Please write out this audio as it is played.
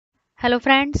Hello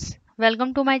friends,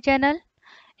 welcome to my channel.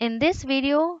 In this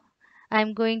video, I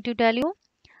am going to tell you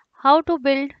how to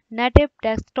build native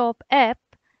desktop app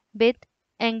with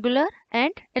Angular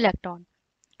and Electron.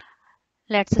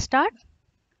 Let's start.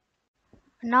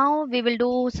 Now we will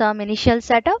do some initial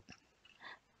setup.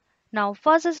 Now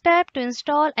first step to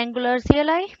install Angular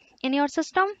CLI in your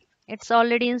system. It's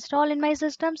already installed in my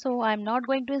system, so I'm not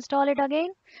going to install it again.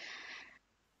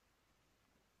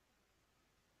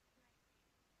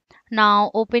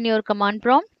 Now open your command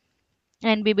prompt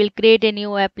and we will create a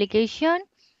new application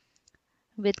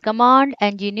with command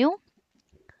ng-new.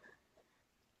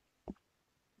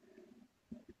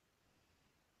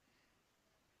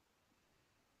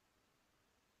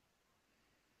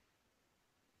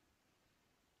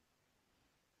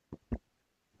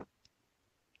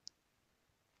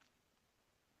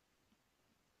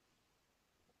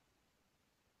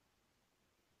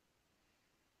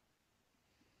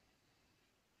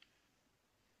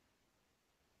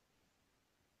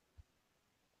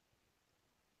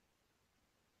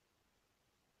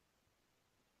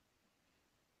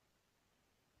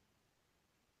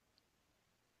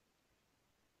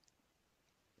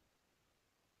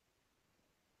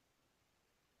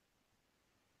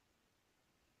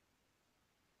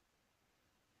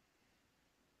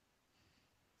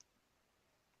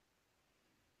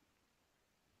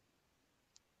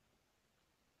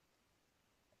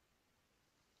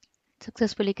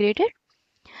 Successfully created.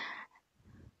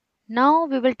 Now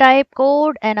we will type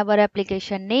code and our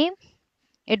application name.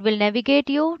 It will navigate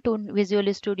you to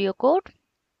Visual Studio Code.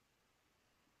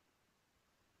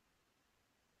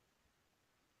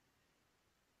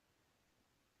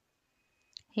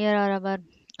 Here are our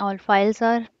all files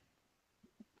are.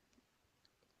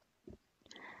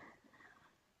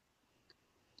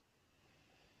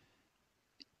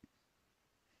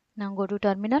 Now go to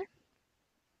terminal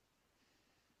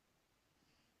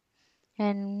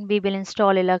and we will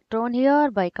install Electron here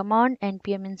by command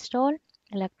npm install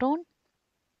Electron.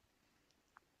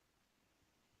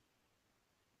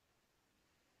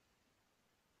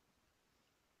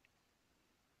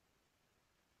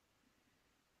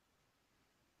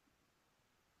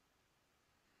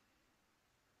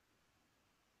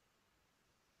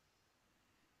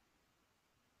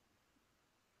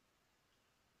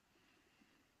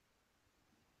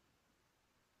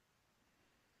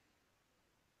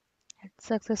 It's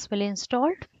successfully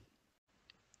installed.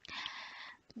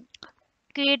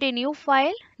 Create a new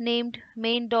file named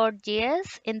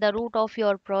main.js in the root of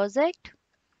your project.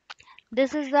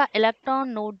 This is the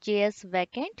Electron Nodejs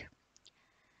backend.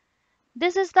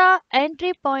 This is the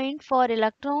entry point for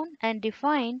Electron and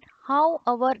define how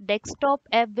our desktop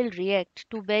app will react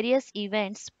to various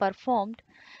events performed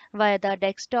via the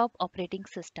desktop operating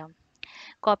system.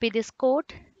 Copy this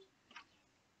code.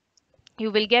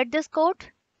 You will get this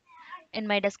code in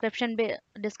my description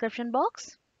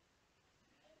box.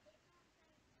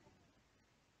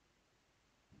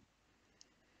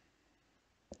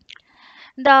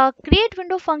 The create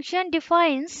window function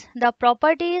defines the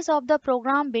properties of the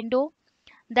program window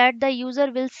that the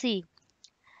user will see.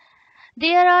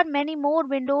 There are many more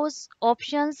windows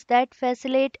options that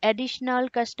facilitate additional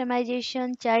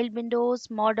customization, child windows,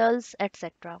 models,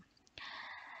 etc.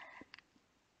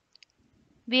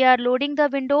 We are loading the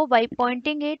window by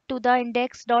pointing it to the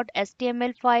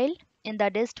index.html file in the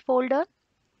dist folder.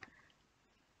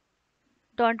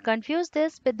 Don't confuse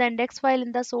this with the index file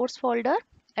in the source folder.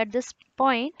 At this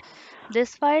point,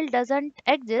 this file doesn't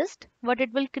exist, but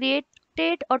it will create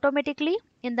it automatically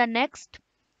in the next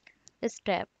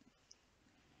step.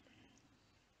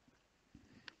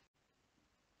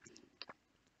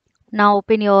 Now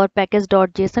open your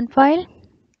package.json file.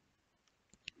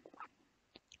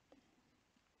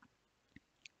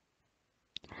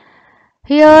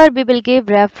 Here we will give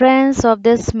reference of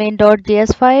this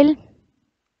main.js file.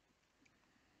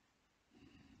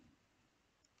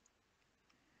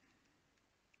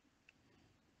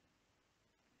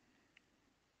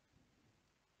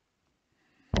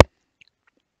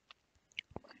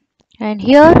 And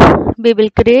here we will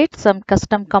create some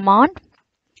custom command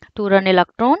to run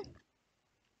Electron.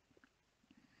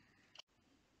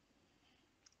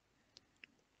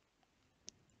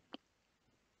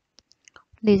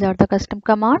 These are the custom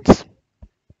commands.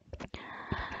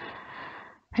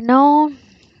 Now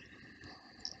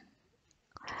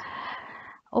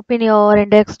open your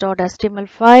index.html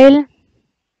file.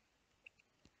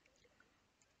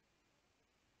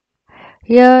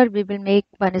 Here we will make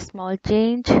one small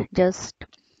change. Just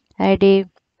add a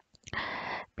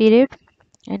period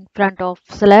in front of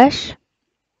slash.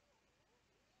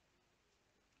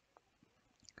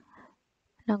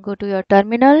 Now go to your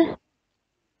terminal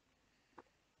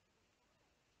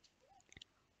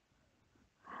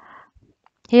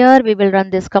Here we will run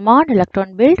this command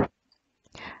electron build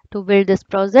to build this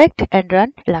project and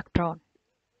run electron.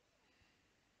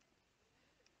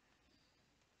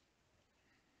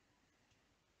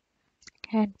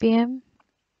 npm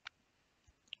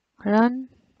run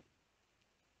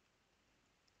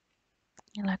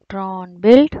electron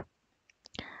build,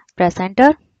 press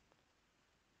enter.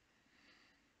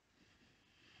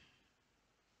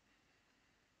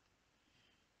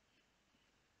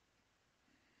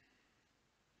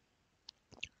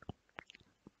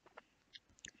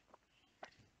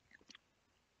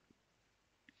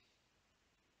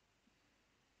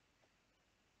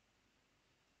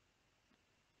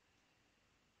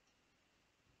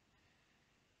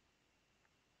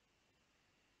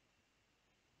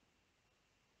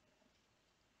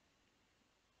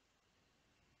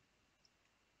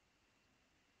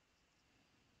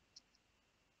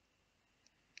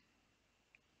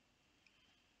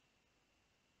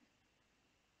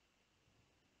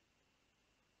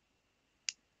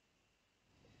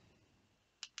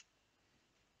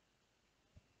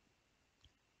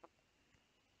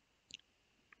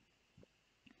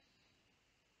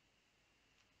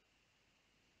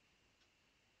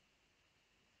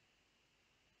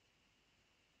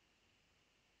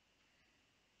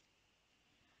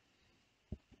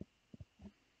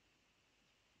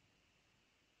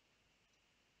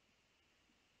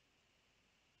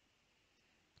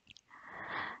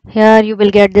 Here you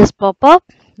will get this pop-up,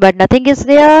 but nothing is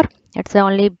there. It's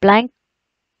only blank.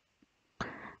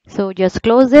 So just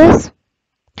close this.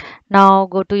 Now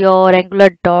go to your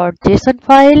angular.json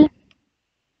file.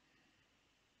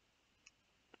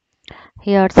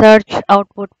 Here search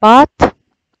output path.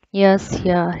 Yes,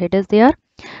 here it is there.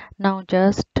 Now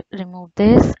just remove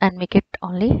this and make it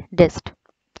only dist.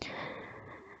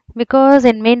 Because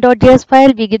in main.js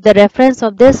file we give the reference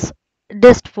of this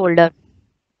dist folder.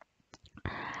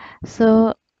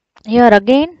 So here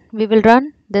again we will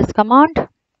run this command.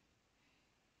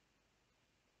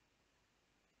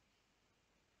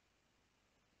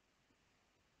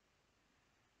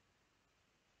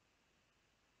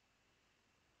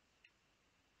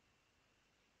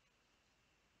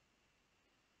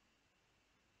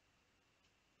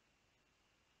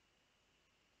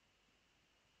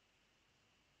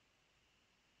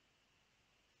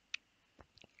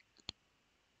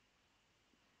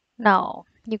 Now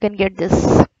you can get this.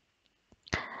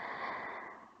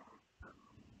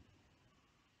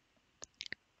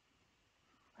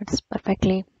 It's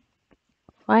perfectly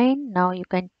fine. Now you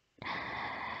can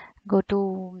go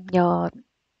to your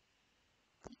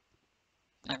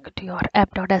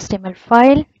app.html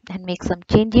file and make some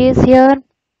changes here.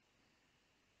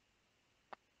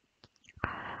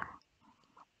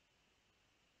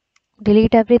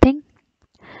 Delete everything.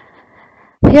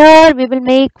 Here we will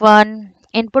make one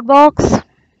input box.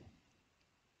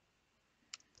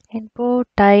 Input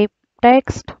type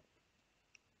text.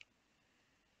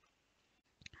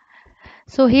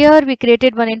 So here we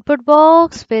created one input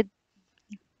box with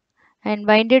and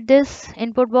binded this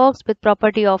input box with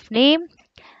property of name,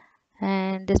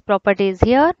 and this property is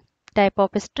here type of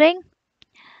string.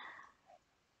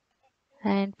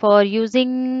 And for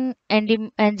using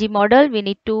ng model we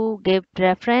need to give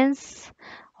reference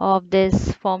of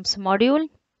this forms module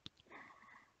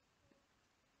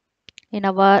in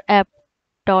our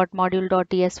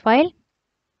app.module.ts file.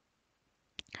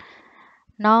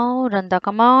 Now run the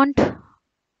command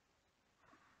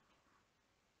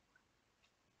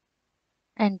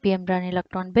npm run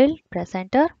electron build, press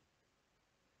enter.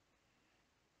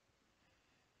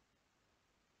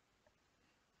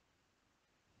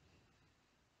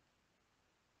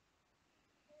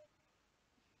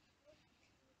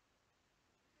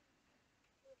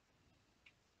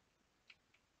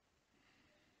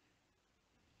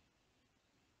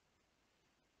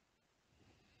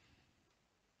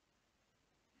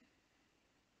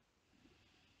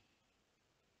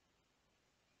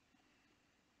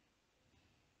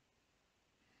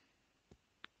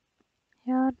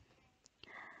 Here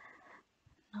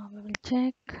now we will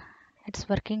check it's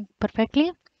working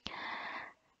perfectly.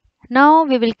 Now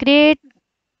we will create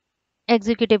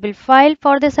executable file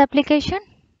for this application.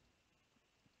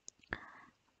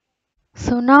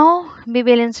 So now we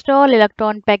will install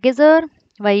Electron Packager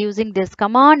by using this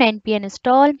command npm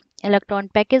install Electron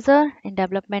Packager in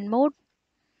development mode.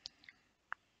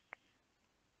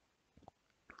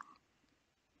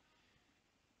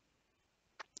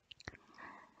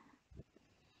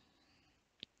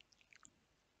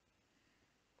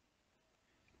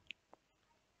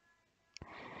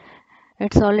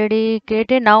 It's already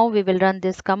created. Now we will run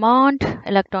this command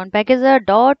Electron Packager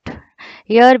dot.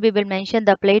 Here we will mention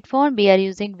the platform we are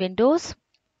using Windows.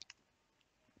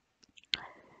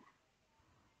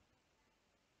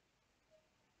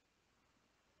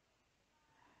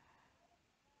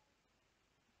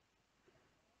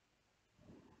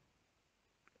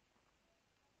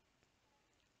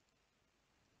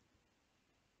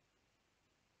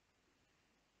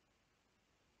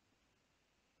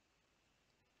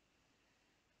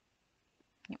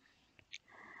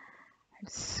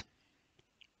 It's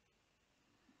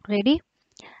ready.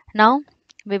 Now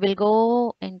we will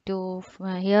go into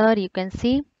here. You can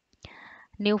see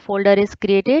new folder is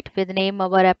created with name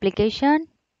our application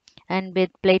and with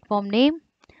platform name.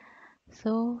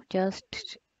 So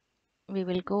just we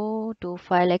will go to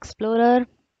File Explorer,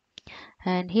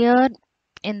 and here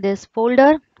in this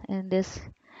folder, in this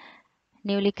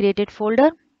newly created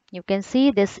folder, you can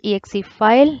see this exe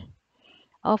file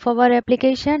of our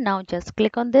application. Now just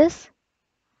click on this.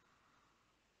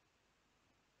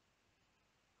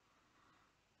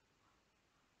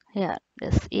 Here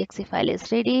this exe file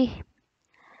is ready.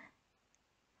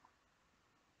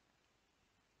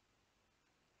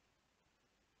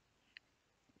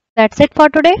 That's it for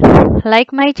today.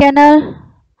 Like my channel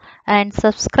and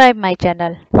subscribe my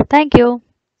channel. Thank you.